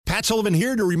Matt Sullivan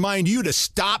here to remind you to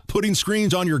stop putting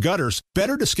screens on your gutters.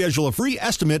 Better to schedule a free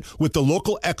estimate with the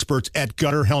local experts at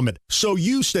Gutter Helmet so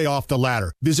you stay off the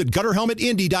ladder. Visit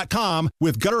GutterHelmetIndy.com.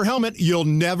 With Gutter Helmet, you'll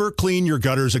never clean your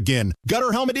gutters again.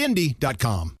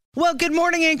 GutterHelmetIndy.com. Well, good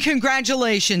morning and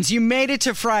congratulations. You made it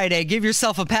to Friday. Give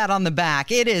yourself a pat on the back.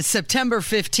 It is September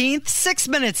 15th, 6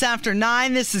 minutes after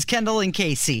 9. This is Kendall and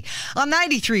Casey on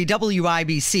 93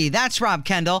 WIBC. That's Rob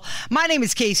Kendall. My name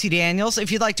is Casey Daniels.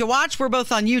 If you'd like to watch, we're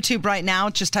both on YouTube right now.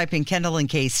 Just type in Kendall and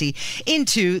Casey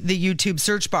into the YouTube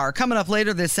search bar. Coming up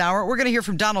later this hour, we're going to hear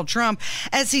from Donald Trump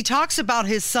as he talks about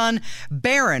his son,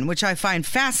 Barron, which I find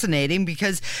fascinating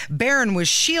because Barron was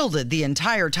shielded the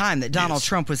entire time that Donald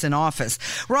Trump was in office.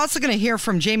 We're also going to hear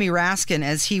from Jamie Raskin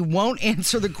as he won't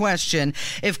answer the question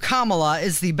if Kamala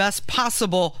is the best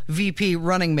possible VP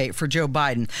running mate for Joe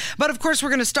Biden. But of course, we're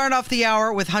going to start off the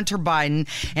hour with Hunter Biden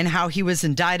and how he was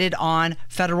indicted on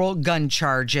federal gun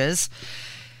charges.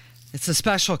 It's the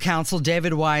special counsel,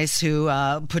 David Weiss, who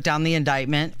put down the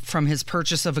indictment from his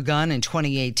purchase of a gun in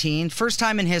 2018. First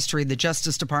time in history, the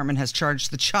Justice Department has charged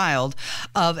the child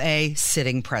of a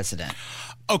sitting president.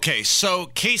 Okay, so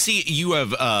Casey, you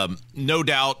have no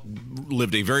doubt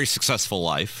lived a very successful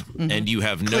life, and you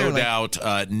have no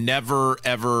doubt never,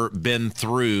 ever been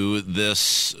through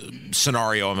this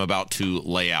scenario I'm about to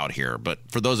lay out here. But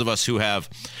for those of us who have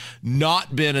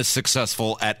not been as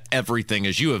successful at everything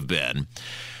as you have been,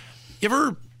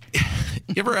 you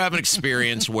ever have an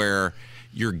experience where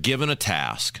you're given a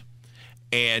task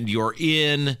and you're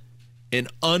in an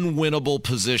unwinnable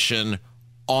position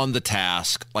on the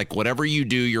task, like whatever you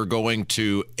do, you're going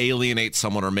to alienate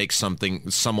someone or make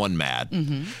someone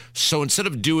mad. So instead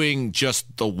of doing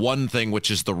just the one thing,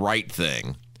 which is the right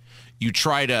thing, you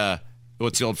try to,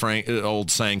 what's the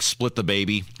old saying, split the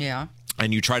baby? Yeah.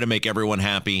 And you try to make everyone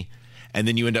happy, and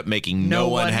then you end up making no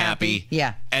one happy.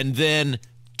 Yeah. And then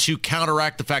to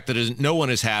counteract the fact that no one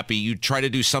is happy, you try to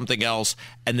do something else,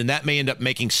 and then that may end up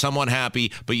making someone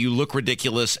happy, but you look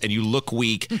ridiculous and you look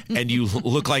weak and you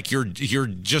look like you're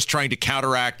just trying to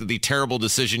counteract the terrible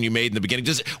decision you made in the beginning.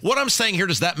 What I'm saying here,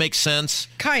 does that make sense?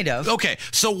 Kind of. Okay,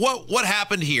 so what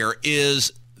happened here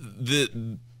is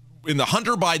in the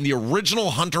Hunter Biden, the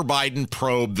original Hunter Biden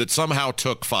probe that somehow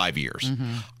took 5 years.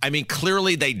 I mean,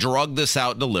 clearly they drugged this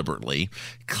out deliberately.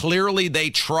 Clearly they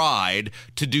tried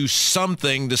to do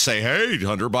something to say, hey,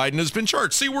 Hunter Biden has been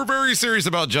charged. See, we're very serious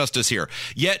about justice here.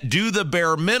 Yet do the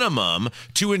bare minimum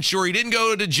to ensure he didn't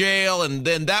go to jail. And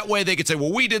then that way they could say,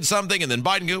 well, we did something. And then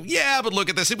Biden go, yeah, but look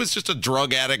at this. It was just a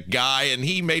drug addict guy and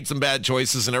he made some bad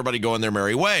choices and everybody going their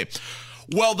merry way.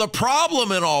 Well, the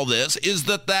problem in all this is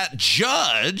that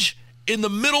judge in the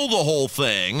middle of the whole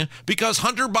thing, because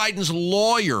Hunter Biden's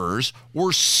lawyers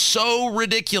were so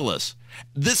ridiculous.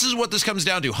 This is what this comes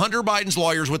down to. Hunter Biden's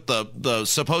lawyers with the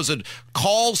supposed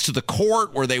calls to the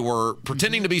court where they were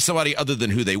pretending to be somebody other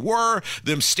than who they were,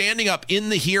 them standing up in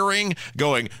the hearing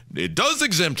going, it does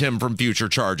exempt him from future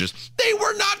charges. They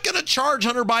were not going to charge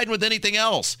Hunter Biden with anything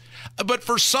else. But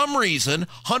for some reason,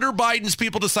 Hunter Biden's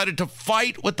people decided to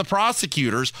fight with the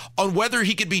prosecutors on whether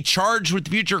he could be charged with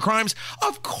future crimes.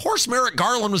 Of course, Merrick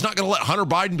Garland was not going to let Hunter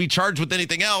Biden be charged with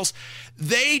anything else.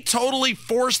 They totally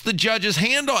forced the judge's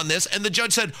hand on this, and the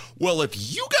judge said, well,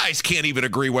 if you guys can't even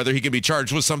agree whether he can be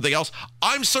charged with something else,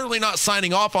 I'm certainly not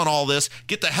signing off on all this.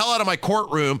 Get the hell out of my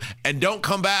courtroom and don't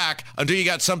come back until you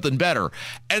got something better.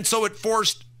 And so it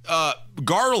forced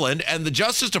Garland and the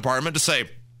Justice Department to say,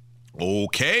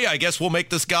 okay, I guess we'll make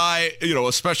this guy,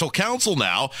 a special counsel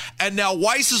now. And now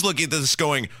Weiss is looking at this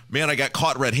going, man, I got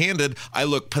caught red-handed. I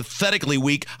look pathetically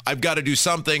weak. I've got to do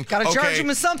something. Got to charge him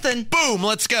with something. Boom,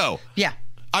 let's go. Yeah.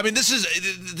 I mean, this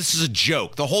is a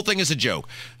joke. The whole thing is a joke.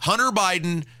 Hunter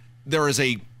Biden, there is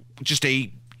just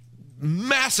a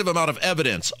massive amount of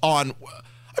evidence on.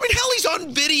 I mean, hell, he's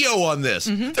on video on this.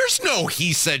 There's no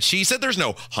he said, she said. There's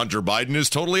no Hunter Biden is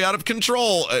totally out of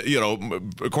control,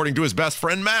 according to his best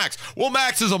friend, Max. Well,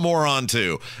 Max is a moron,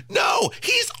 too. No,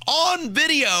 he's on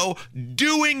video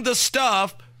doing the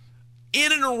stuff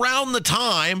in and around the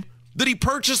time that he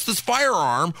purchased this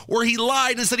firearm where he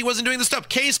lied and said he wasn't doing the stuff.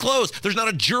 Case closed. There's not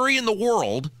a jury in the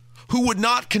world who would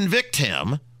not convict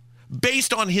him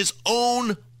based on his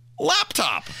own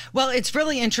laptop. Well, it's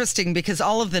really interesting because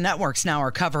all of the networks now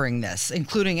are covering this,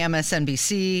 including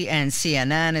MSNBC and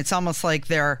CNN. It's almost like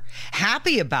they're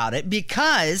happy about it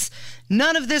because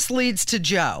None of this leads to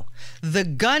Joe. The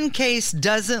gun case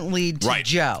doesn't lead to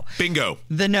Joe. Bingo.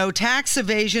 The no tax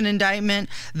evasion indictment,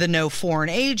 the no foreign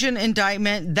agent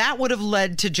indictment, that would have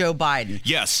led to Joe Biden.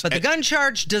 Yes. But the gun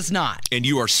charge does not. And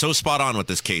you are so spot on with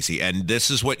this, Casey. And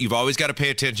this is what you've always got to pay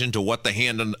attention to, what the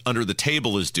hand under the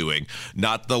table is doing,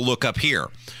 not the look up here.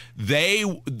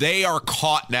 They are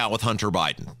caught now with Hunter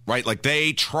Biden, right? Like,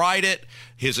 they tried it.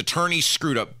 His attorney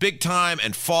screwed up big time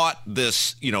and fought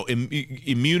this,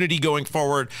 immunity going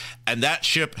forward. And that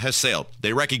ship has sailed.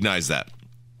 They recognize that.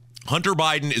 Hunter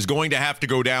Biden is going to have to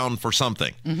go down for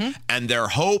something. Mm-hmm. And their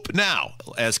hope now,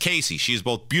 as Casey, she's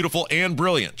both beautiful and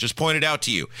brilliant, just pointed out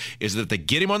to you, is that they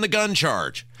get him on the gun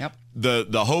charge. Yep.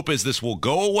 The hope is this will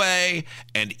go away,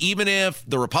 and even if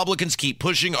the Republicans keep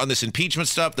pushing on this impeachment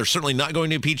stuff, they're certainly not going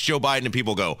to impeach Joe Biden, and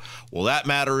people go, well, that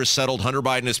matter is settled. Hunter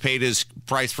Biden has paid his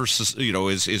price for,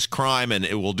 his crime, and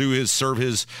it will serve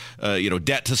his,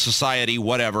 debt to society,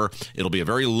 whatever. It'll be a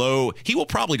very low. He will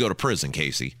probably go to prison,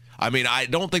 Casey. I mean, I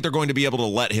don't think they're going to be able to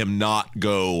let him not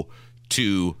go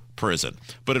to prison,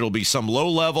 but it'll be some low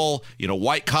level,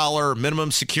 white collar,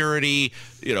 minimum security,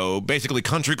 basically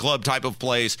country club type of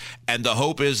place. And the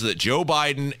hope is that Joe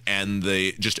Biden and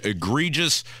the just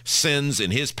egregious sins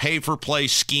in his pay for play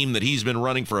scheme that he's been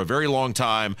running for a very long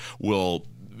time will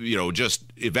just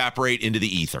evaporate into the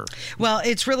ether. Well,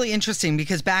 it's really interesting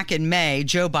because back in May,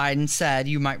 Joe Biden said,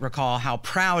 you might recall, how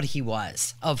proud he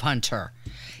was of Hunter.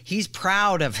 He's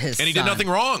proud of his son. And he did nothing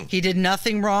wrong. He did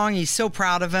nothing wrong. He's so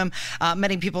proud of him.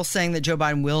 Many people saying that Joe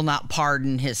Biden will not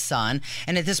pardon his son.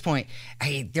 And at this point,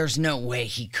 there's no way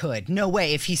he could. No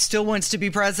way. If he still wants to be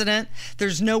president,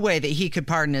 there's no way that he could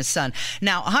pardon his son.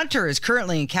 Now, Hunter is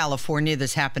currently in California.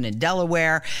 This happened in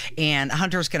Delaware. And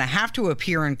Hunter's going to have to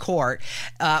appear in court.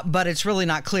 But it's really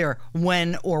not clear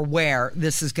when or where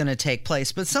this is going to take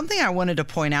place. But something I wanted to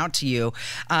point out to you,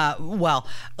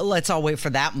 let's all wait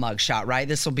for that mugshot, right?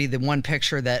 This will be the one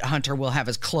picture that Hunter will have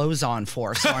his clothes on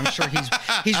for. So I'm sure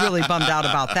he's really bummed out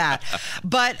about that.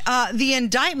 But the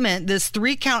indictment, this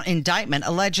 3-count indictment,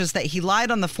 alleges that he lied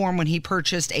on the form when he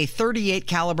purchased a .38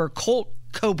 caliber Colt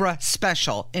Cobra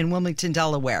Special in Wilmington,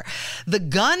 Delaware. The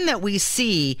gun that we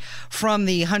see from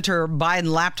the Hunter Biden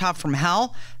laptop from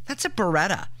hell, that's a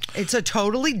Beretta. It's a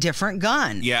totally different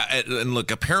gun. Yeah, and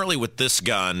look, apparently with this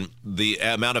gun, the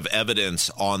amount of evidence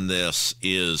on this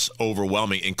is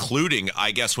overwhelming, including,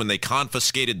 I guess, when they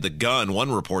confiscated the gun,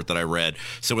 one report that I read,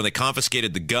 so when they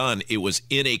confiscated the gun, it was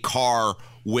in a car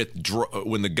with,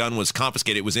 when the gun was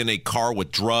confiscated, it was in a car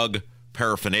with drug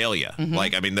paraphernalia.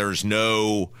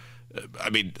 Mm-hmm.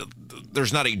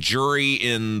 There's not a jury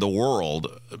in the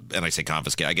world, and I say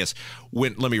confiscate, I guess,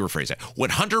 let me rephrase that. When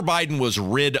Hunter Biden was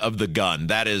rid of the gun,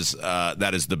 that is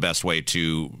the best way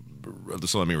to,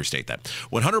 so let me restate that.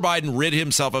 When Hunter Biden rid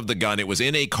himself of the gun, it was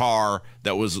in a car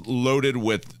that was loaded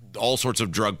with all sorts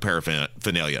of drug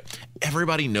paraphernalia.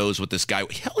 Everybody knows what this guy,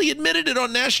 hell, he admitted it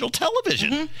on national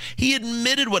television. Mm-hmm. He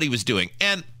admitted what he was doing.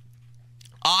 And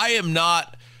I am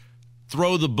not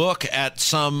throw the book at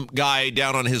some guy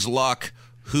down on his luck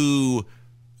who,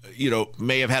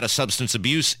 may have had a substance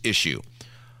abuse issue.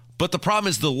 But the problem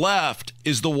is the left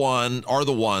are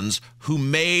the ones who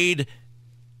made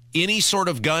any sort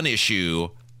of gun issue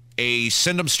a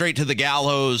send them straight to the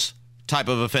gallows type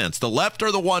of offense. The left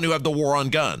are the one who have the war on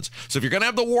guns. So if you're going to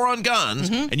have the war on guns,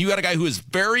 mm-hmm. and you got a guy who is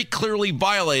very clearly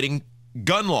violating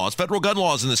gun laws, federal gun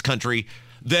laws in this country,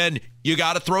 then you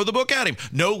got to throw the book at him.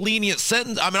 No lenient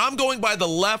sentence. I mean, I'm going by the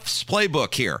left's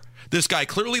playbook here. This guy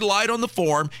clearly lied on the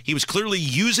form. He was clearly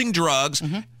using drugs,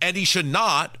 mm-hmm. and he should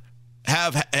not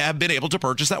have been able to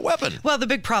purchase that weapon. Well, the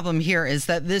big problem here is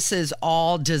that this is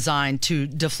all designed to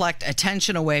deflect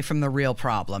attention away from the real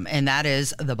problem, and that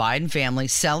is the Biden family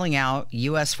selling out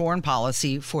U.S. foreign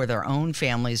policy for their own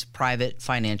family's private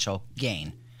financial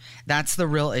gain. That's the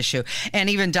real issue. And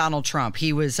even Donald Trump,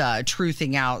 he was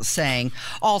truthing out, saying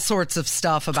all sorts of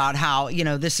stuff about how,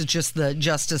 this is just the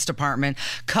Justice Department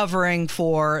covering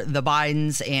for the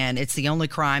Bidens, and it's the only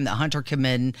crime that Hunter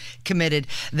committed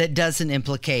that doesn't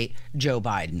implicate Joe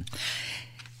Biden.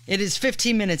 It is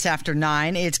 15 minutes after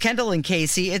 9. It's Kendall and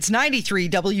Casey. It's 93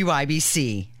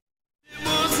 WIBC. It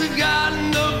was the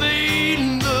Garden of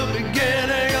Eden, the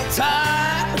beginning of time.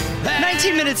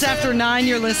 17 minutes after 9,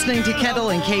 you're listening to Kendall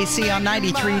and Casey on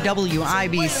 93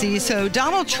 WIBC. So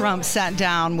Donald Trump sat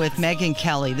down with Megyn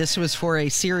Kelly. This was for a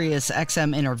Sirius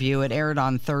XM interview. It aired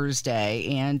on Thursday,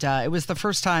 and it was the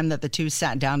first time that the two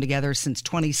sat down together since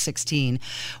 2016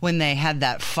 when they had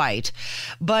that fight.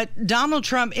 But Donald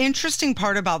Trump, interesting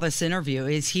part about this interview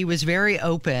is he was very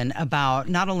open about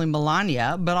not only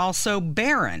Melania, but also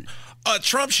Barron.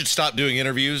 Trump should stop doing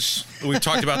interviews. We've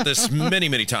talked about this many,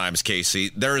 many times,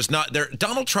 Casey.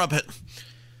 Donald Trump,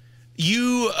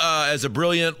 you as a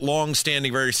brilliant,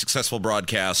 long-standing, very successful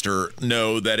broadcaster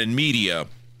know that in media,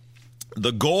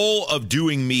 the goal of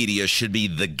doing media should be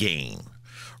the gain,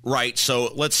 right?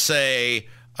 So let's say,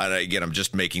 again, I'm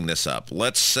just making this up.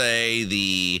 Let's say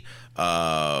the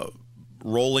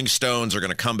Rolling Stones are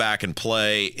going to come back and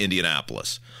play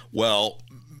Indianapolis. Well,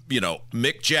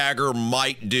 Mick Jagger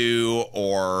might do,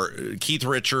 or Keith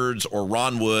Richards or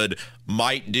Ron Wood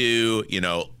might do,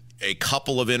 a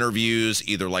couple of interviews,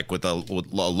 either like with a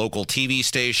local TV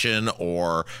station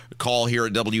or call here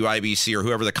at WIBC or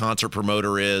whoever the concert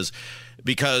promoter is,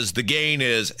 because the gain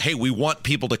is, hey, we want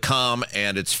people to come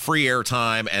and it's free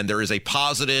airtime and there is a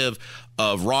positive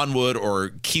of Ron Wood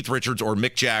or Keith Richards or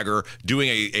Mick Jagger doing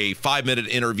a 5-minute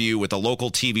interview with a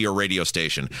local TV or radio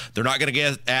station. They're not going to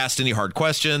get asked any hard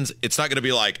questions. It's not going to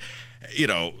be like,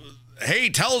 hey,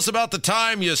 tell us about the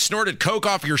time you snorted coke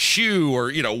off your shoe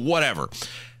or, whatever.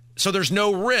 So there's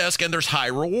no risk and there's high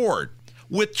reward.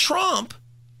 With Trump,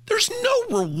 there's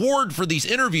no reward for these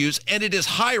interviews, and it is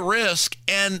high risk,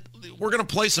 and we're going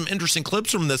to play some interesting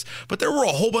clips from this, but there were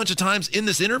a whole bunch of times in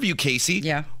this interview, Casey,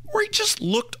 where he just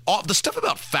looked off. The stuff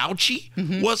about Fauci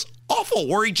was awful,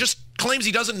 where he just claims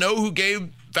he doesn't know who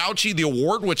gave Fauci the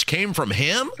award, which came from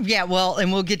him. Yeah, well,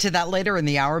 and we'll get to that later in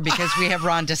the hour because we have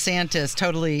Ron DeSantis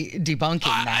totally debunking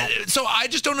that. So I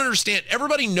just don't understand.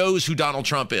 Everybody knows who Donald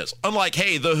Trump is. Unlike,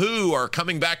 hey, The Who are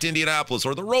coming back to Indianapolis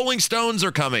or the Rolling Stones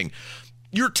are coming.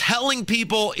 You're telling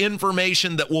people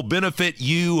information that will benefit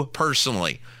you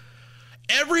personally.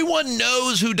 Everyone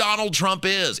knows who Donald Trump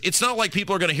is. It's not like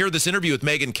people are going to hear this interview with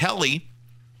Megyn Kelly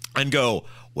and go,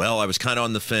 well, I was kind of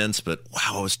on the fence, but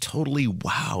wow, I was totally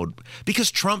wowed.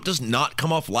 Because Trump does not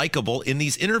come off likable in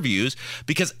these interviews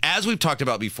because, as we've talked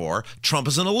about before, Trump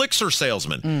is an elixir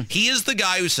salesman. He is the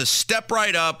guy who says, step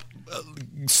right up,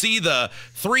 see the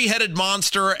three-headed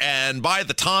monster and buy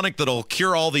the tonic that'll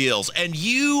cure all the ills. And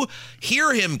you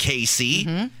hear him,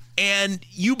 Casey, and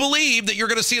you believe that you're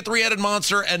going to see a three-headed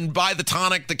monster and buy the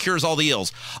tonic that cures all the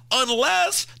ills.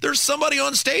 Unless there's somebody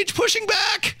on stage pushing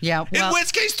back. Yeah. Well, in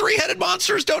which case, three-headed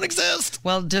monsters don't exist.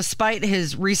 Well, despite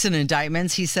his recent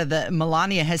indictments, he said that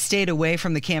Melania has stayed away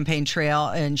from the campaign trail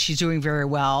and she's doing very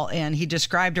well. And he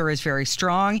described her as very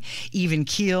strong,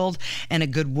 even-keeled, and a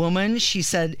good woman. He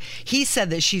said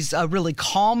that she's a really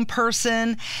calm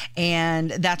person,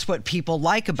 and that's what people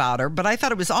like about her. But I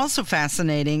thought it was also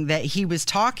fascinating that he was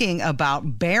talking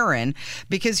about Barron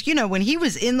because, when he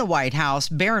was in the White House,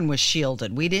 Barron was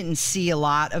shielded. We didn't see a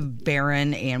lot of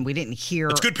Barron, and we didn't hear...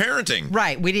 It's good parenting.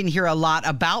 Right. We didn't hear a lot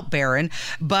about Barron,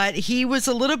 but he was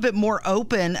a little bit more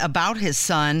open about his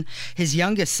son, his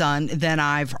youngest son, than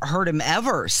I've heard him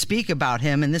ever speak about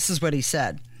him, and this is what he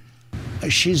said.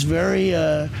 She's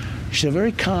a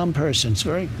very calm person. It's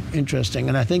very interesting,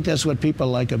 and I think that's what people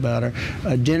like about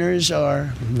her. Dinners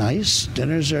are nice.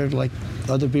 Dinners are like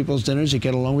other people's dinners. You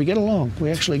get along. We get along. We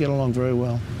actually get along very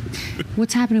well.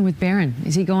 What's happening with Barron?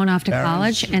 Is he going off to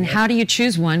college? And how do you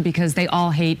choose one? Because they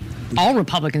all hate all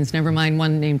Republicans, never mind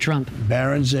one named Trump.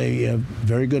 Barron's a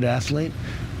very good athlete.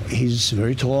 He's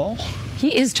very tall.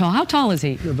 He is tall. How tall is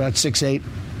he? About 6'8",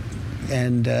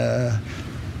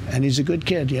 and he's a good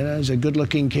kid, He's a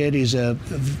good-looking kid. He's a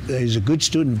good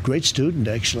student, great student,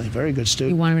 actually, very good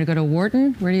student. You want him to go to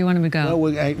Wharton? Where do you want him to go?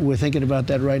 Well, we're thinking about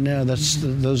that right now.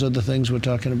 Those are the things we're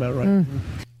talking about right now.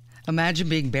 Imagine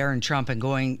being Barron Trump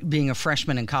and being a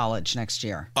freshman in college next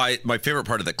year. My favorite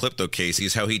part of that clip, though, Casey,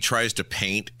 is how he tries to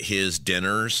paint his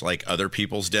dinners like other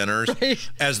people's dinners. Right.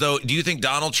 As though, do you think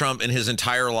Donald Trump in his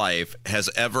entire life has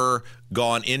ever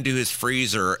gone into his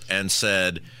freezer and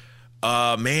said,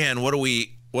 man, what do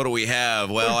we have?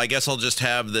 Well, I guess I'll just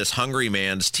have this hungry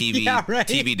man's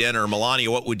TV dinner. Melania,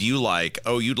 what would you like?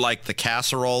 Oh, you'd like the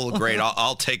casserole? Great.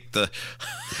 I'll take the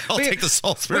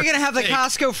Salisbury. We're going to have the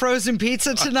Costco frozen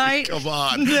pizza tonight? Come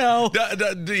on. No.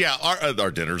 Yeah,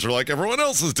 our dinners are like everyone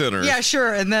else's dinners. Yeah,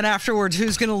 sure. And then afterwards,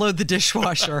 who's going to load the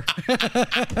dishwasher?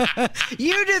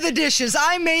 You do the dishes.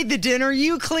 I made the dinner.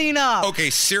 You clean up. Okay,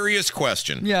 serious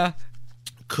question. Yeah.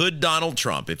 Could Donald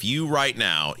Trump, if you right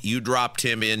now, you dropped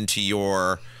him into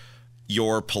your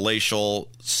palatial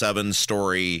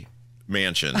 7-story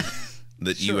mansion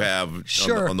that you have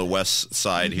on the west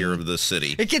side here of the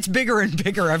city. It gets bigger and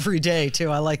bigger every day, too.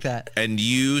 I like that. And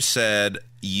you said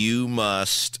you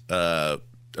must...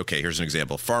 okay, here's an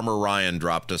example. Farmer Ryan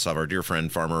dropped us off, our dear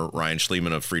friend Farmer Ryan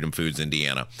Schliemann of Freedom Foods,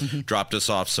 Indiana, dropped us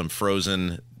off some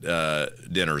frozen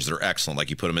dinners. They're excellent. Like,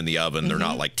 you put them in the oven. They're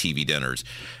not like TV dinners.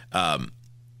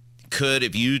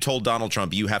 If you told Donald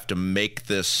Trump you have to make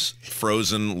this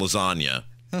frozen lasagna,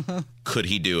 could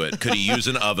he do it? Could he use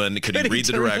an oven? Could he read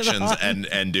the directions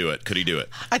and do it? Could he do it?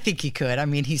 I think he could. I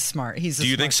mean, he's smart. Do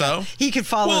you think so? He could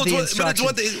follow the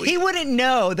instructions. He wouldn't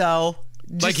know, though.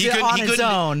 Like he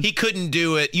couldn't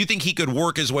do it. You think he could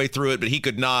work his way through it, but he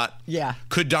could not? Yeah.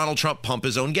 Could Donald Trump pump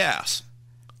his own gas?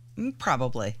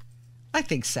 Probably. I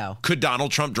think so. Could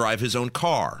Donald Trump drive his own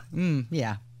car?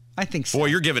 Yeah. I think so. Boy,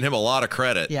 you're giving him a lot of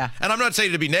credit. Yeah. And I'm not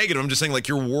saying to be negative. I'm just saying, like,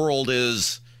 your world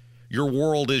is your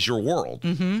world.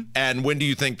 And when do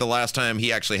you think the last time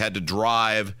he actually had to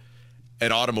drive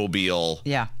an automobile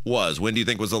was? When do you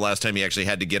think was the last time he actually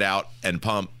had to get out and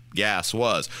pump gas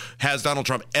was? Has Donald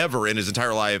Trump ever in his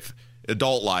entire life,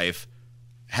 adult life,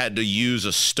 had to use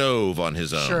a stove on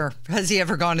his own? Sure. Has he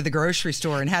ever gone to the grocery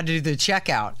store and had to do the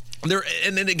checkout?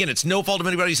 And then again, it's no fault of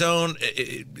anybody's own.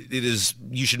 It is,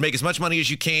 you should make as much money as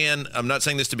you can. I'm not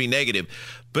saying this to be negative,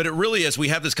 but it really, as we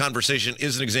have this conversation,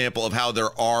 is an example of how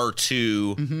there are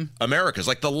two Americas.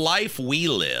 Like, the life we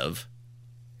live,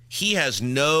 he has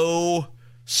no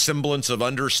semblance of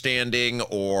understanding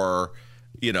or,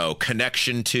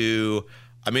 connection to.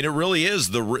 I mean, it really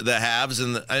is the haves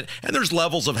and there's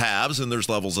levels of haves and there's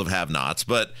levels of have-nots,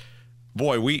 but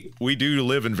boy, we do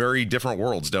live in very different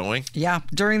worlds, don't we? Yeah.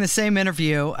 During the same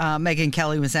interview, Megyn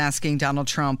Kelly was asking Donald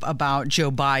Trump about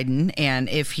Joe Biden and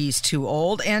if he's too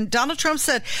old. And Donald Trump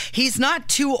said he's not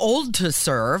too old to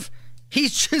serve.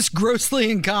 He's just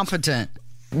grossly incompetent.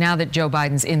 Now that Joe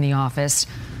Biden's in the office,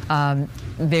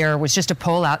 there was just a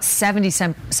poll out.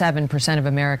 77% of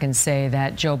Americans say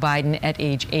that Joe Biden at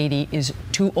age 80 is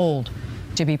too old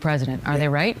to be president. Are they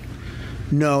right?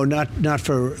 No, not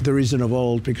for the reason of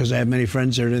old, because I have many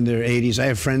friends that are in their 80s. I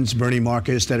have friends, Bernie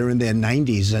Marcus, that are in their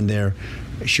 90s, and they're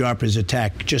sharp as a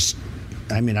tack.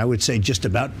 I would say just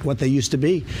about what they used to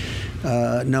be.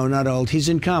 No, not old. He's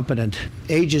incompetent.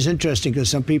 Age is interesting because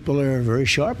some people are very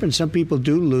sharp and some people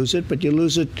do lose it, but you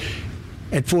lose it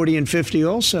at 40 and 50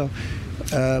 also.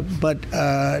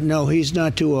 No, he's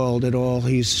not too old at all.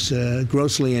 He's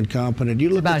grossly incompetent.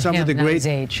 You look at some of the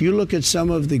great. You look at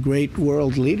some of the great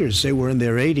world leaders. They were in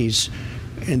their 80s,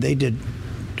 and they did.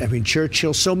 I mean,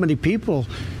 Churchill. So many people.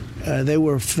 They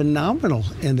were phenomenal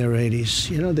in their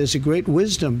 80s. There's a great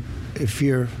wisdom if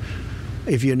you're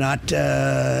not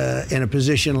in a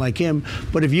position like him.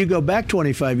 But if you go back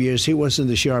 25 years, he wasn't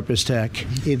the sharpest tack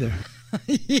either.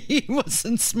 He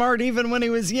wasn't smart even when he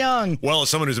was young. Well, as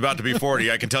someone who's about to be 40,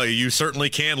 I can tell you certainly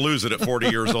can lose it at 40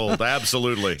 years old.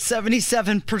 Absolutely.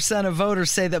 77% of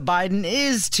voters say that Biden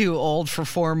is too old for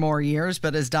 4 more years.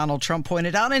 But as Donald Trump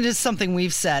pointed out, and it's something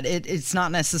we've said, it's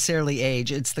not necessarily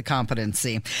age, it's the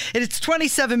competency. It's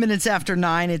 27 minutes after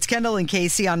 9. It's Kendall and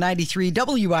Casey on 93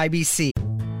 WIBC.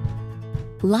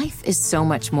 Life is so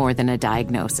much more than a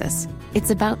diagnosis.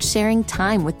 It's about sharing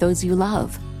time with those you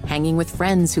love, hanging with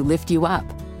friends who lift you up,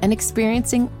 and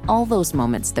experiencing all those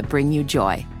moments that bring you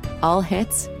joy. All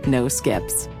hits, no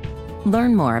skips.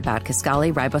 Learn more about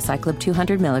Kisqali Ribociclib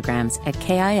 200 milligrams at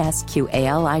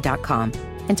KISQALI.com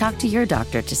and talk to your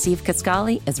doctor to see if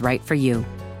Kisqali is right for you.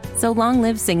 So long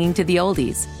live singing to the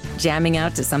oldies, jamming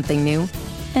out to something new,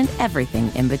 and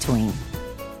everything in between.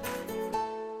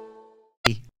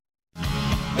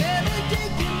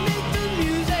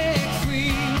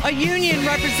 A union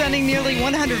representing nearly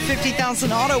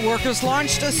 150,000 auto workers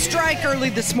launched a strike early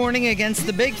this morning against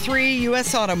the big 3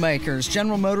 U.S. automakers,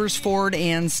 General Motors, Ford,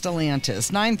 and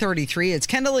Stellantis. 9:33, it's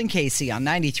Kendall and Casey on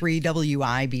 93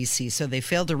 WIBC. So they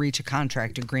failed to reach a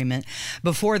contract agreement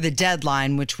before the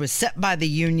deadline, which was set by the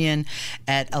union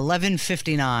at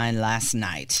 11:59 last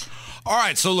night. All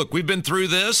right, so look, we've been through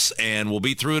this, and we'll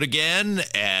be through it again,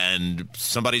 and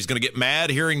somebody's going to get mad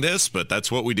hearing this, but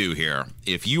that's what we do here.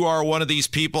 If you are one of these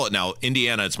people, now,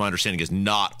 Indiana, it's my understanding, is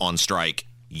not on strike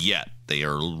yet. They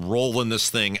are rolling this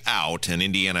thing out, and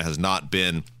Indiana has not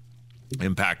been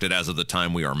impacted as of the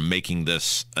time we are making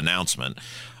this announcement,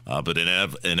 but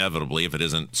inevitably, if it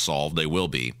isn't solved, they will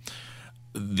be.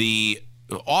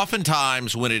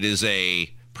 Oftentimes, when it is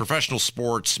a professional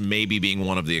sports, maybe being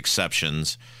one of the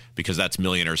exceptions, because that's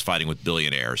millionaires fighting with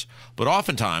billionaires. But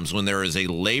oftentimes when there is a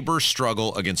labor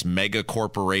struggle against mega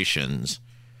corporations,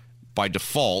 by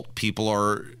default, people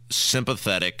are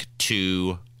sympathetic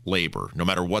to labor, no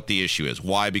matter what the issue is.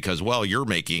 Why? Because, well, you're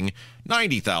making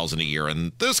 $90,000 a year,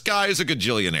 and this guy is a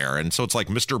gajillionaire, and so it's like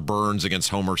Mr. Burns against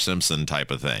Homer Simpson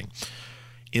type of thing.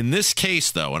 In this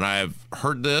case, though, and I've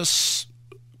heard this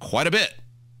quite a bit,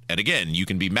 and again, you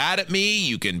can be mad at me,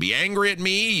 you can be angry at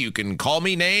me, you can call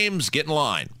me names, get in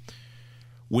line.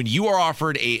 When you are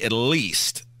offered at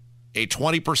least a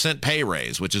 20% pay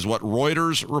raise, which is what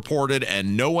Reuters reported,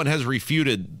 and no one has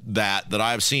refuted that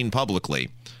I've seen publicly,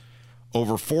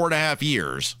 over 4.5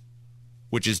 years,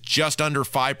 which is just under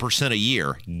 5% a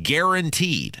year,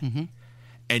 guaranteed,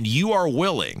 and you are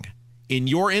willing in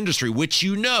your industry, which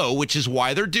you know, which is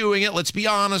why they're doing it, let's be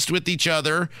honest with each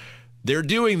other, they're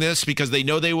doing this because they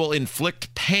know they will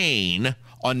inflict pain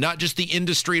on not just the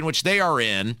industry in which they are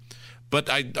in, but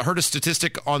I heard a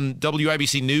statistic on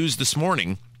WIBC News this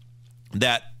morning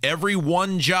that every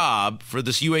one job for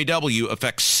this UAW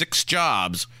affects 6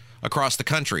 jobs across the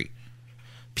country.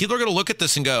 People are going to look at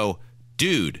this and go,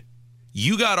 dude,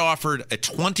 you got offered a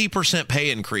 20%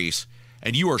 pay increase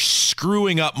and you are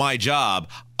screwing up my job.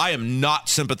 I am not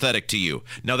sympathetic to you.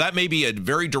 Now, that may be a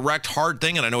very direct, hard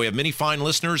thing, and I know we have many fine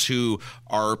listeners who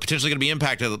are potentially going to be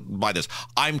impacted by this.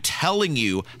 I'm telling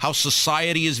you how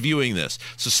society is viewing this.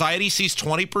 Society sees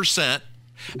 20%.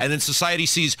 And then society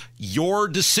sees your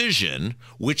decision,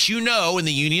 which you know, and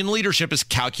the union leadership is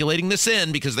calculating this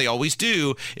in because they always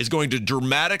do, is going to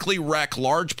dramatically wreck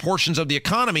large portions of the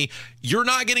economy. You're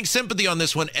not getting sympathy on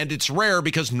this one, and it's rare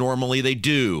because normally they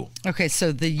do. Okay,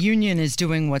 so the union is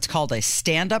doing what's called a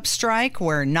stand-up strike,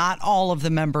 where not all of the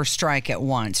members strike at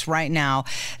once. Right now,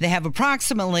 they have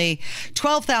approximately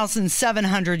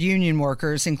 12,700 union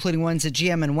workers, including ones at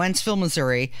GM in Wentzville,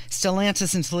 Missouri,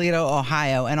 Stellantis in Toledo,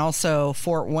 Ohio, and also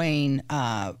Fort Wayne,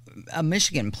 a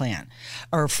Michigan plant,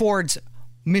 or Ford's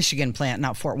Michigan plant,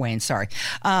 not Fort Wayne, sorry.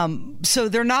 So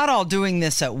they're not all doing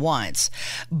this at once,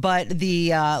 but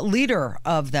the leader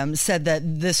of them said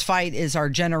that this fight is our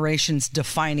generation's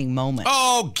defining moment.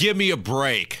 Oh, give me a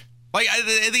break. Like,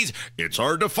 it's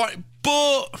hard to find.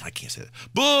 I can't say that.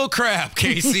 Bull crap,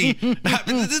 Casey.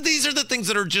 These are the things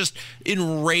that are just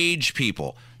enrage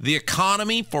people. The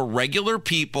economy for regular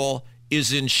people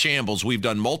is in shambles. We've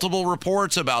done multiple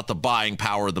reports about the buying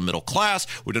power of the middle class.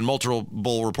 We've done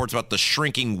multiple reports about the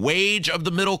shrinking wage of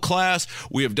the middle class.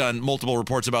 We have done multiple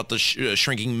reports about the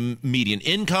shrinking median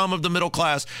income of the middle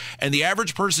class. And the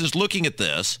average person is looking at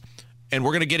this, and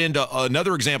we're going to get into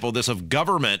another example of this, of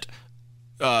government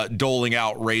doling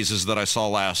out raises that I saw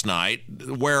last night,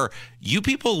 where you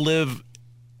people live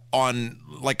on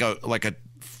like a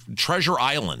treasure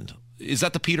island. Is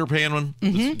that the Peter Pan one?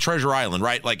 Mm-hmm. Treasure Island,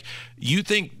 right? Like, you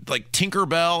think like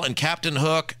Tinkerbell and Captain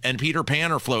Hook and Peter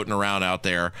Pan are floating around out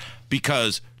there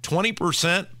because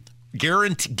 20%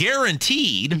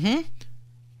 guaranteed, mm-hmm.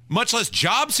 much less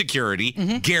job security,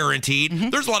 mm-hmm. guaranteed. Mm-hmm.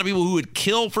 There's a lot of people who would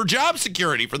kill for job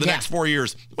security for the next 4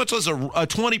 years, much less a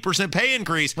 20% pay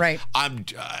increase. Right. I'm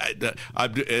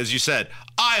as you said,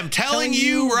 I am telling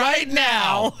you right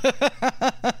now.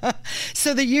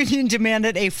 So the union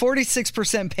demanded a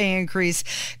 46% pay increase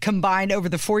combined over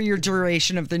the 4-year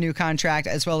duration of the new contract,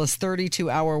 as well as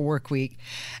 32-hour work week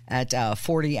at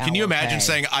 40 hours. Can you imagine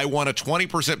saying, I want a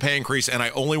 20% pay increase and I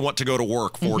only want to go to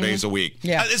work 4 mm-hmm. days a week?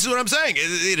 Yeah. This is what I'm saying.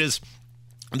 It is.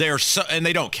 They're so, and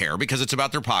they don't care because it's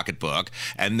about their pocketbook.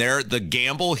 And the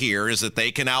gamble here is that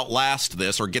they can outlast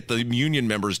this or get the union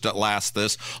members to last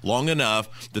this long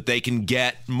enough that they can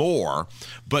get more.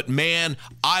 But man,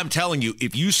 I'm telling you,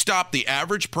 if you stop the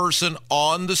average person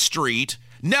on the street,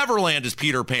 Neverland is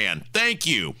Peter Pan. Thank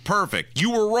you. Perfect. You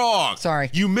were wrong.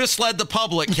 Sorry. You misled the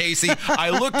public, Casey.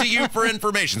 I looked to you for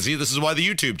information. See, this is why the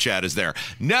YouTube chat is there.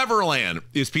 Neverland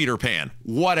is Peter Pan.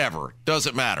 Whatever.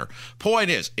 Doesn't matter. Point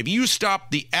is, if you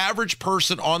stop the average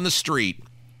person on the street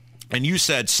and you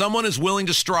said someone is willing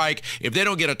to strike if they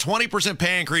don't get a 20%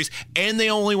 pay increase and they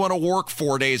only want to work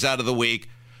 4 days out of the week,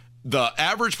 the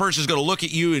average person is going to look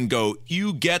at you and go,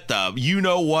 you get the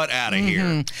you-know-what out of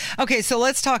mm-hmm. here. Okay, so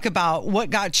let's talk about what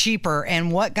got cheaper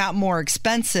and what got more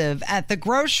expensive at the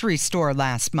grocery store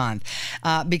last month,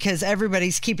 because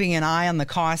everybody's keeping an eye on the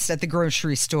cost at the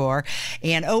grocery store,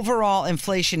 and overall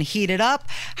inflation heated up.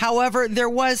 However, there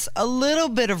was a little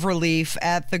bit of relief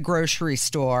at the grocery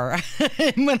store.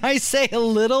 And when I say a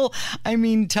little, I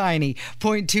mean tiny,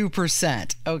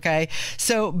 0.2%, okay?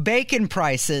 So bacon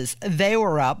prices, they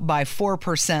were up by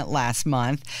 4% last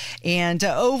month, and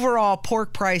overall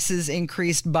pork prices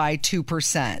increased by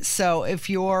 2%. So if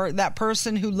you're that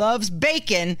person who loves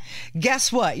bacon,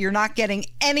 guess what? You're not getting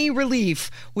any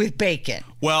relief with bacon.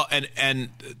 Well, and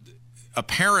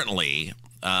apparently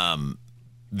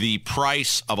the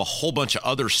price of a whole bunch of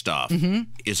other stuff mm-hmm.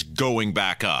 is going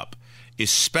back up.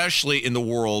 especially in the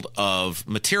world of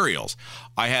materials.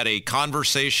 I had a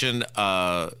conversation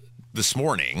this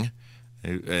morning,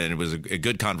 and it was a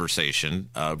good conversation,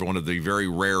 one of the very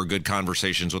rare good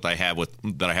conversations that I have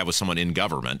with someone in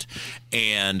government,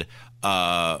 and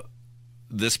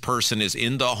this person is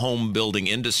in the home building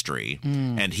industry,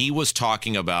 and he was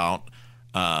talking about.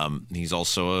 He's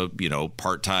also a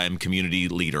part-time community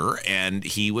leader, and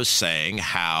he was saying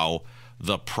how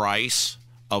the price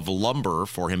of lumber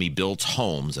for him, he builds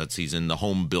homes. He's in the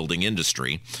home building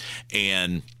industry,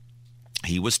 and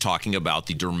he was talking about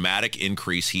the dramatic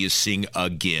increase he is seeing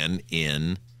again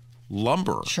in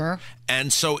lumber. Sure.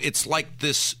 And so it's like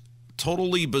this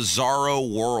totally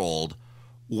bizarro world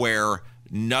where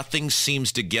nothing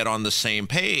seems to get on the same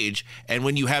page. And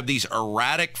when you have these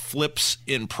erratic flips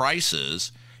in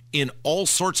prices in all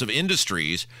sorts of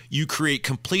industries, you create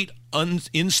complete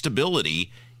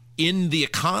instability in the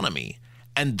economy.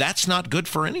 And that's not good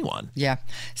for anyone. Yeah.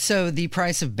 So the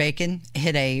price of bacon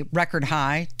hit a record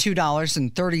high,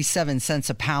 $2.37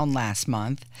 a pound last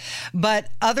month. But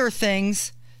other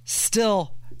things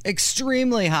still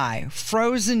extremely high.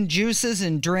 Frozen juices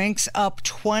and drinks up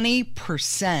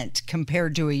 20%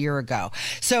 compared to a year ago.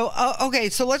 So, okay,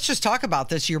 so let's just talk about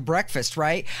this. Your breakfast,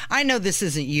 right? I know this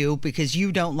isn't you because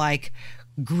you don't like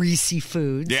greasy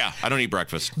foods. Yeah, I don't eat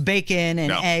breakfast. Bacon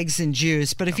and eggs and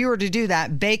juice. But if you were to do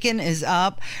that, bacon is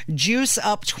up, juice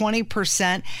up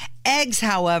 20%. Eggs,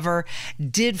 however,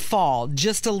 did fall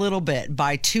just a little bit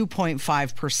by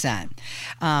 2.5%.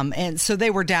 And so they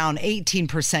were down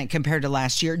 18% compared to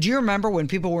last year. Do you remember when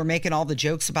people were making all the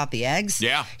jokes about the eggs?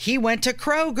 Yeah. He went to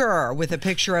Kroger with a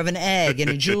picture of an egg in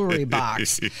a jewelry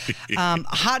box.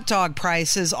 Hot dog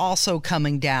prices also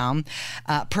coming down.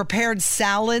 Prepared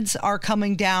salads are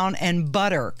coming down, and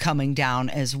butter coming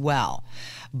down as well.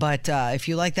 But if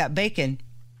you like that bacon,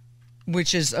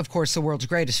 which is, of course, the world's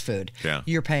greatest food,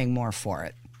 you're paying more for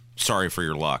it. Sorry for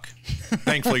your luck.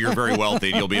 Thankfully, you're very wealthy.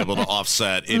 You'll be able to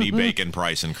offset any bacon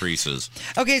price increases.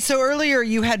 Okay, so earlier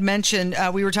you had mentioned,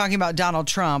 we were talking about Donald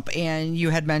Trump, and you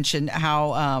had mentioned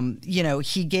how,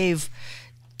 he gave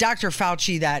Dr.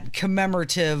 Fauci that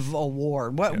commemorative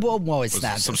award. What was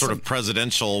that? Some sort of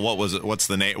presidential, what was it? What's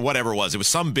the name? Whatever it was. It was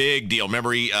some big deal.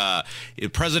 Remember,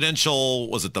 presidential,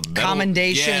 was it the medal?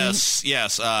 Commendation?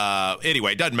 Yes.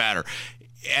 Anyway, it doesn't matter.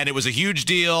 And it was a huge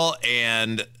deal,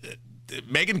 and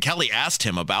Megyn Kelly asked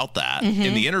him about that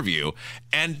in the interview,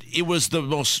 and it was the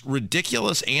most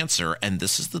ridiculous answer. And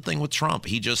this is the thing with Trump.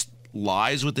 He just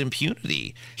lies with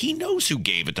impunity. He knows who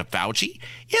gave it to Fauci.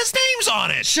 His name's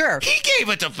on it. Sure. He gave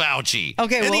it to Fauci.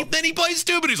 Okay, and then he plays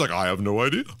stupid. He's like, I have no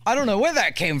idea. I don't know where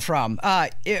that came from.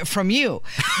 From you.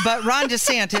 But Ron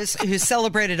DeSantis, who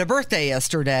celebrated a birthday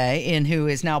yesterday and who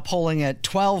is now polling at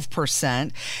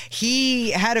 12%,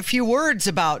 he had a few words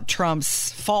about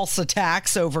Trump's false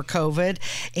attacks over COVID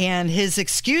and his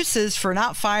excuses for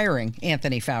not firing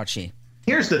Anthony Fauci.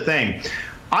 Here's the thing.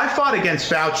 I fought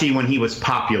against Fauci when he was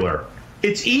popular.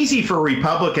 It's easy for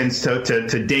Republicans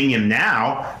to ding him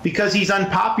now because he's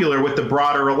unpopular with the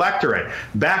broader electorate.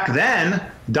 Back then,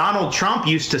 Donald Trump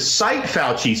used to cite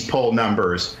Fauci's poll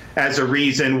numbers as a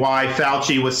reason why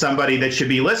Fauci was somebody that should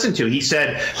be listened to. He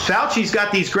said, Fauci's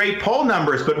got these great poll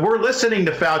numbers, but we're listening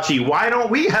to Fauci. Why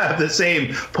don't we have the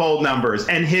same poll numbers?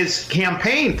 And his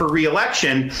campaign for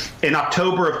re-election in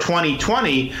October of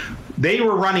 2020, they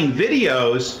were running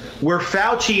videos where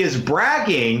Fauci is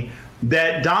bragging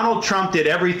that Donald Trump did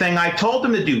everything I told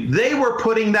him to do. They were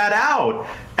putting that out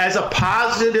as a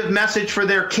positive message for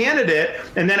their candidate.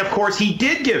 And then, of course, he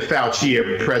did give Fauci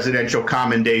a presidential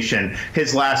commendation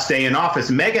his last day in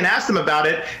office. Megyn asked him about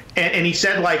it, and he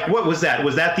said, like, what was that?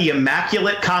 Was that the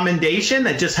immaculate commendation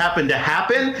that just happened to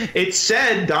happen? It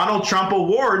said Donald Trump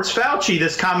awards Fauci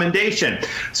this commendation.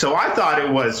 So I thought it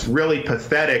was really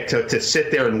pathetic to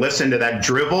sit there and listen to that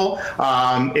drivel.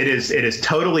 It is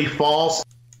totally false.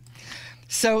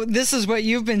 So this is what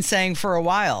you've been saying for a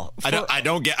while. I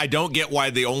don't get why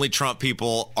the only Trump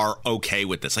people are okay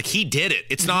with this. Like, he did it.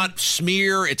 It's not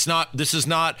smear. This is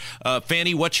not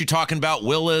Fannie, what you talking about,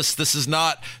 Willis. This is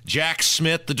not Jack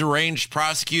Smith, the deranged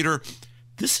prosecutor.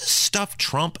 This is stuff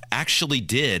Trump actually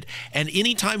did. And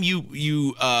anytime you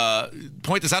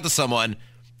point this out to someone,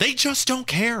 they just don't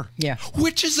care. Yeah.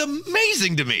 Which is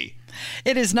amazing to me.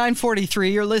 It is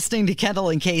 9:43. You're listening to Kendall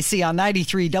and Casey on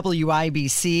 93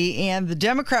 WIBC, and the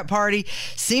Democrat Party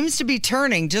seems to be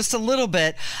turning just a little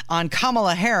bit on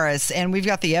Kamala Harris, and we've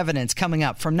got the evidence coming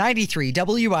up from 93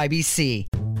 WIBC.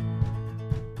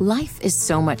 Life is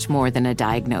so much more than a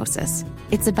diagnosis.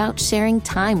 It's about sharing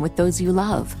time with those you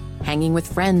love, hanging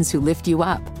with friends who lift you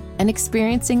up, and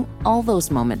experiencing all those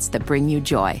moments that bring you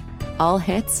joy. All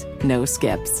hits, no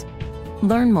skips.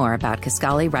 Learn more about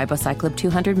Kisqali Ribociclib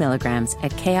 200 milligrams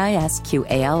at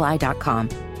KISQALI.com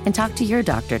and talk to your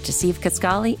doctor to see if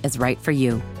Kisqali is right for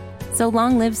you. So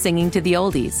long live singing to the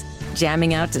oldies,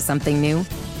 jamming out to something new,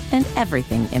 and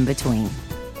everything in between.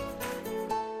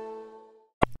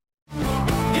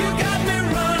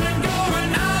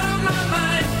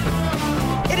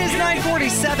 It is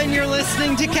 9:47. You're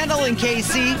listening to Kendall and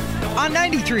Casey on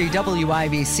 93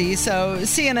 WIBC. So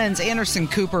CNN's Anderson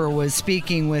Cooper was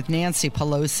speaking with Nancy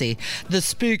Pelosi, the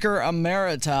Speaker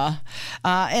Emerita,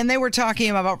 and they were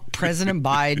talking about President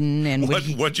Biden and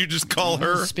what'd you just call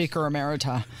her? Speaker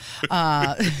Emerita.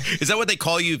 Is that what they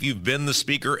call you if you've been the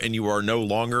Speaker and you are no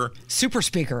longer Super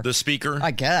Speaker? The Speaker?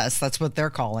 I guess that's what they're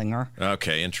calling her.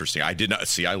 Okay, interesting. I did not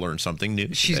see. I learned something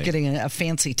new. She's today. getting a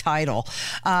fancy title.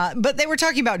 But they were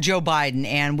talking about Joe Biden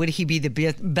and would he be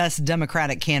the best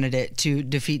Democratic candidate to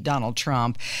defeat Donald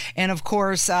Trump. And of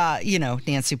course,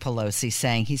 Nancy Pelosi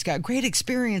saying he's got great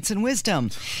experience and wisdom.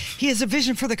 He has a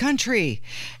vision for the country.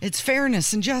 It's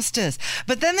fairness and justice.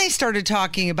 But then they started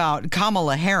talking about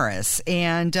Kamala Harris.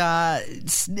 And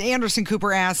Anderson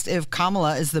Cooper asked if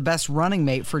Kamala is the best running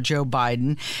mate for Joe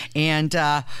Biden. And,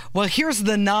 here's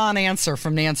the non-answer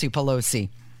from Nancy Pelosi.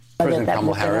 President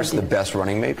Kamala Harris the best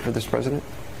running mate for this president?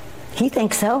 He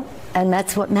thinks so, and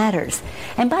that's what matters.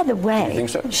 And by the way, you think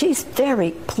so? She's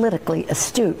very politically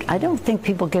astute. I don't think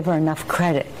people give her enough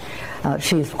credit.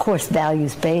 She's, of course,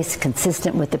 values-based,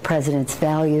 consistent with the president's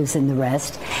values and the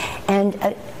rest. And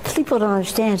people don't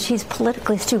understand, she's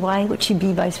politically astute. Why would she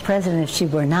be vice president if she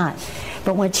were not?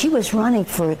 But when she was running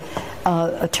for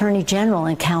attorney general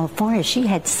in California, she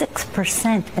had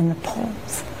 6% in the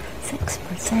polls.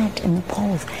 6% in the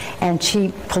polls. And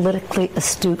she politically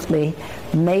astutely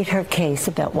made her case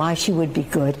about why she would be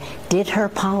good, did her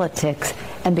politics,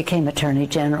 and became attorney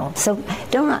general. So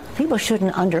people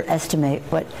shouldn't underestimate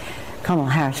what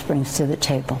Kamala Harris brings to the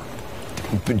table.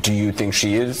 But do you think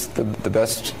she is the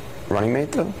best running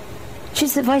mate, though?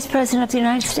 She's the vice president of the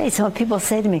United States. And when people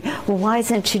say to me, well, why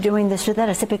isn't she doing this or that?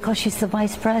 I said, because she's the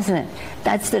vice president.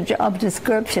 That's the job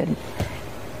description.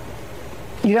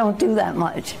 You don't do that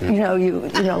much. You're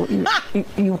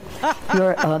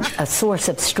a source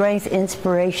of strength,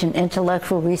 inspiration,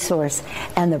 intellectual resource,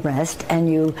 and the rest.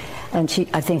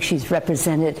 I think she's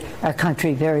represented our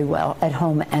country very well at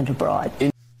home and abroad.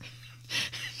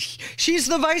 She's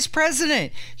the vice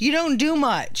president. You don't do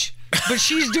much, but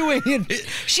she's doing it.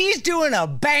 She's doing a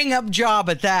bang-up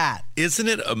job at that. Isn't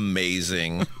it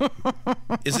amazing?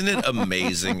 Isn't it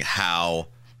amazing how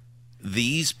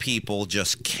these people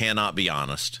just cannot be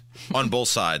honest on both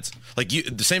sides? Like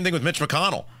the same thing with Mitch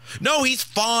McConnell. No, he's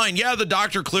fine. Yeah, the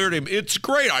doctor cleared him. It's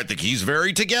great. I think he's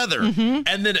very together. Mm-hmm.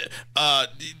 And then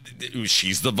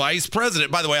she's the vice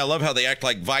president. By the way, I love how they act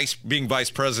like being vice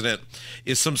president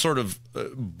is some sort of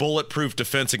bulletproof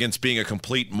defense against being a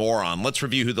complete moron. Let's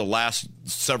review who the last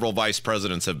several vice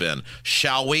presidents have been.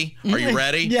 Shall we? Are you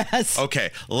ready? Yes. Okay,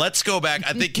 let's go back.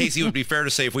 I think, Casey, it would be fair to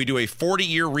say if we do a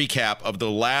 40-year recap of the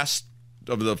last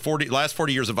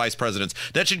 40 years of vice presidents,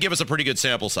 that should give us a pretty good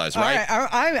sample size, right? All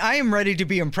right, I am ready to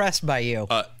be impressed by you.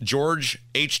 George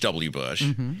H.W. Bush.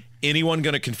 Mm-hmm. Anyone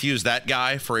going to confuse that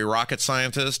guy for a rocket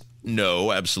scientist?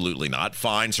 No, absolutely not.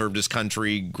 Fine, served his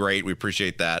country, great, we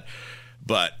appreciate that.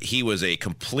 But he was a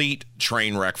complete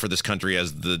train wreck for this country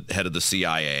as the head of the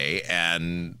CIA,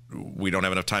 and we don't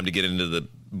have enough time to get into the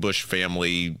Bush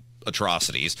family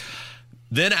atrocities.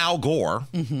 Then Al Gore.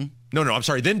 Mm-hmm. No, I'm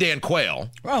sorry. Then Dan Quayle.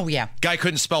 Oh, yeah. Guy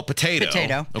couldn't spell potato.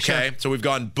 Potato. Okay. Sure. So we've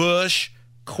gone Bush,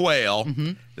 Quayle,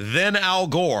 mm-hmm. then Al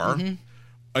Gore. Mm-hmm.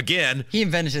 Again. He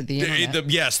invented the internet.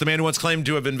 Yes, the man who once claimed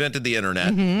to have invented the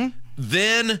internet. Mm-hmm.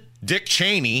 Then Dick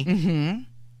Cheney. Mm-hmm.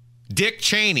 Dick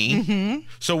Cheney. Mm-hmm.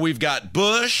 So we've got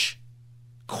Bush,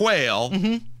 Quayle,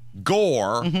 mm-hmm.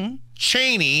 Gore, mm-hmm.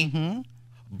 Cheney, mm-hmm.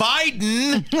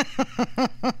 Biden.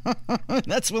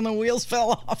 That's when the wheels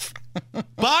fell off.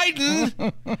 Biden.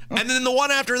 And then the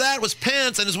one after that was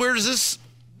Pence. And as weird as this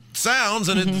sounds,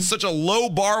 and it's such a low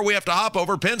bar we have to hop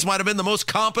over, Pence might have been the most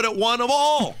competent one of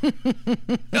all.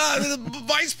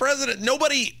 Vice president.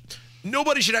 Nobody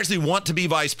should actually want to be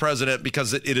vice president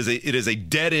because it is a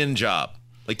dead end job.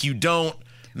 Like you don't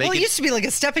make it used to be like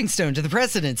a stepping stone to the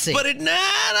presidency. But I don't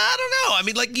know. I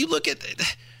mean, like you look at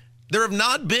it. There have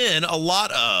not been a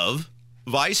lot of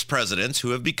vice presidents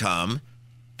who have become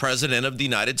president of the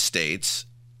United States.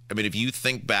 I mean, if you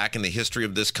think back in the history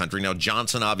of this country, now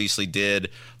Johnson obviously did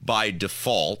by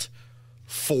default.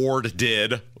 Ford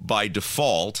did by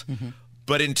default. Mm-hmm.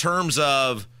 But in terms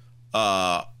of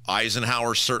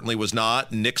Eisenhower certainly was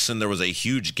not. Nixon, there was a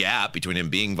huge gap between him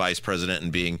being vice president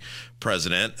and being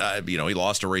president. He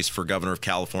lost a race for governor of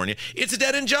California. It's a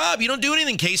dead-end job. You don't do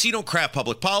anything, Casey. You don't craft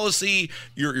public policy.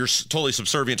 You're totally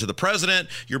subservient to the president.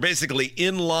 You're basically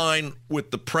in line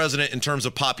with the president in terms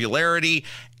of popularity.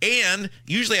 And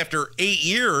usually after 8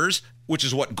 years, which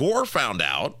is what Gore found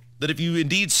out, that if you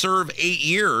indeed serve 8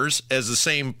 years as the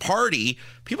same party,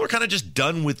 people are kind of just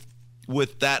done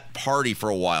with that party for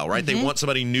a while, right? They want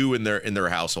somebody new in their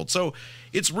household. So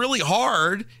it's really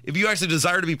hard, if you actually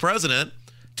desire to be president,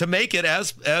 to make it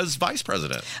as vice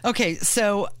president. Okay,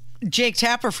 so Jake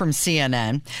Tapper from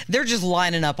CNN, they're just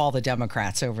lining up all the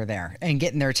Democrats over there and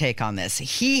getting their take on this.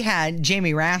 He had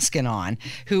Jamie Raskin on,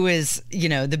 who is,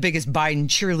 the biggest Biden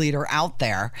cheerleader out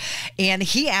there. And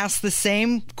he asked the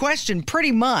same question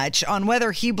pretty much on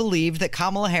whether he believed that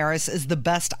Kamala Harris is the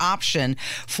best option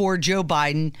for Joe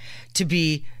Biden to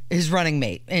be his running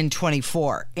mate in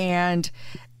 24. And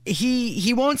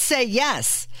he won't say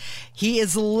yes. He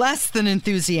is less than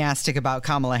enthusiastic about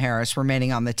Kamala Harris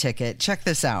remaining on the ticket. Check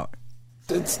this out.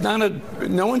 It's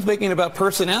no one's making it about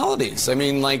personalities. I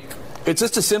mean, it's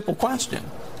just a simple question.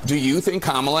 Do you think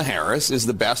Kamala Harris is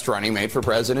the best running mate for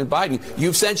President Biden?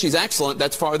 You've said she's excellent.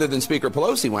 That's farther than Speaker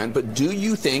Pelosi went. But do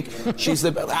you think she's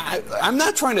the best? I'm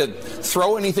not trying to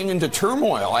throw anything into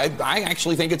turmoil. I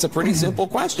actually think it's a pretty simple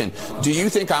question. Do you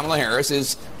think Kamala Harris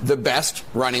is the best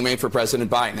running mate for President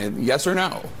Biden? Yes or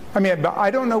no? I mean,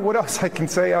 I don't know what else I can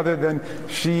say other than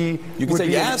she would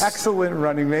be an excellent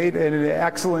running mate and an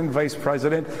excellent vice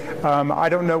president. I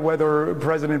don't know whether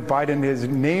President Biden has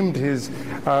named his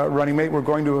running mate. We're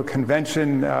going to a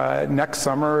convention next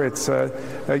summer. It's a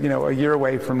year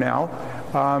away from now.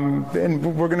 And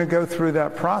we're going to go through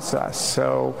that process.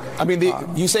 So, I mean,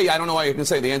 you say, I don't know why you can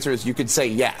say, the answer is you could say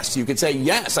yes. You could say,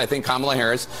 yes, I think Kamala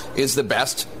Harris is the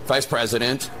best vice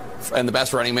president and the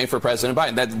best running mate for President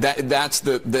Biden. That's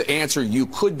the answer you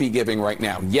could be giving right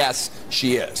now. Yes,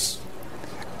 she is.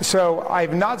 So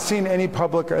I've not seen any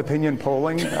public opinion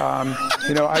polling.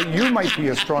 You might be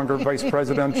a stronger vice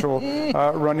presidential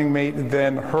running mate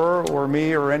than her or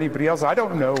me or anybody else. I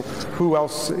don't know who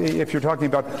else, if you're talking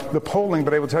about the polling,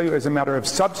 but I will tell you as a matter of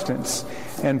substance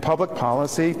and public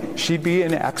policy, she'd be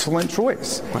an excellent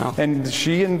choice. Wow. And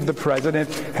she and the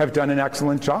president have done an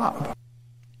excellent job.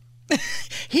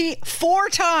 He four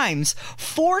times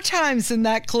in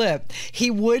that clip, he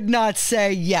would not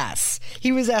say yes.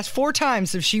 He was asked 4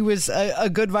 times if she was a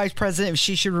good vice president, if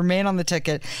she should remain on the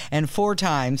ticket, and 4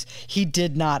 times he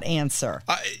did not answer.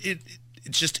 It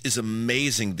just is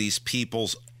amazing, these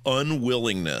people's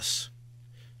unwillingness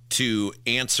to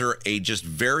answer a just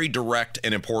very direct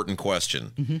and important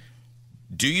question. Mm-hmm.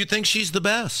 Do you think she's the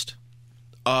best?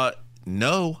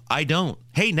 No, I don't.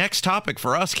 Hey, next topic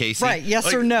for us, Casey. Right,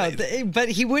 yes or no. But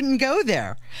he wouldn't go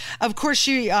there. Of course,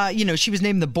 she was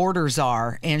named the border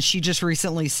czar, and she just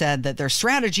recently said that their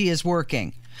strategy is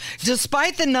working.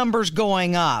 Despite the numbers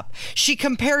going up, she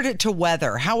compared it to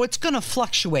weather, how it's going to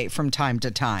fluctuate from time to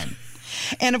time.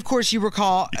 And, of course, you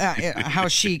recall how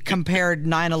she compared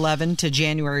 9/11 to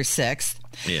January 6th.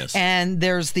 Yes. And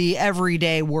there's the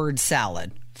everyday word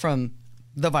salad from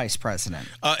the vice president.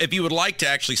 If you would like to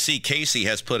actually see, Casey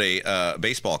has put a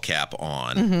baseball cap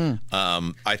on. Mm-hmm.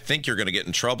 I think you're going to get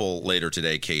in trouble later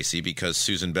today, Casey, because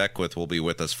Susan Beckwith will be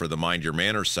with us for the Mind Your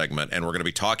Manners segment, and we're going to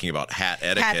be talking about hat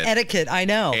etiquette. Hat etiquette, I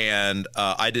know. And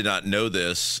I did not know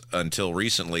this until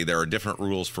recently. There are different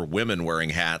rules for women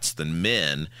wearing hats than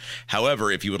men. However,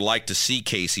 if you would like to see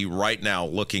Casey right now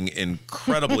looking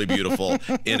incredibly beautiful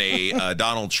in a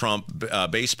Donald Trump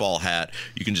baseball hat,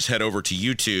 you can just head over to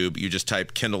YouTube. You just type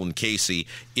Kendall and Casey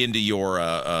into your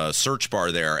search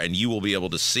bar there, and you will be able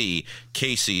to see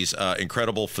Casey's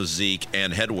incredible physique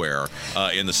and headwear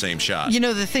in the same shot. You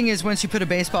know, the thing is, once you put a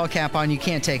baseball cap on, you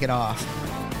can't take it off.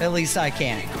 At least I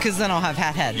can't, because then I'll have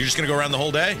hat head. You're just going to go around the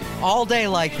whole day? All day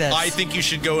like this. I think you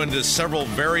should go into several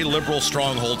very liberal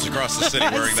strongholds across the city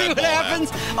wearing that ball hat. See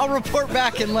what happens? I'll report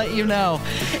back and let you know.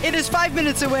 It is 5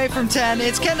 minutes away from 10.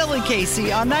 It's Kendall and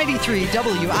Casey on 93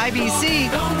 WIBC.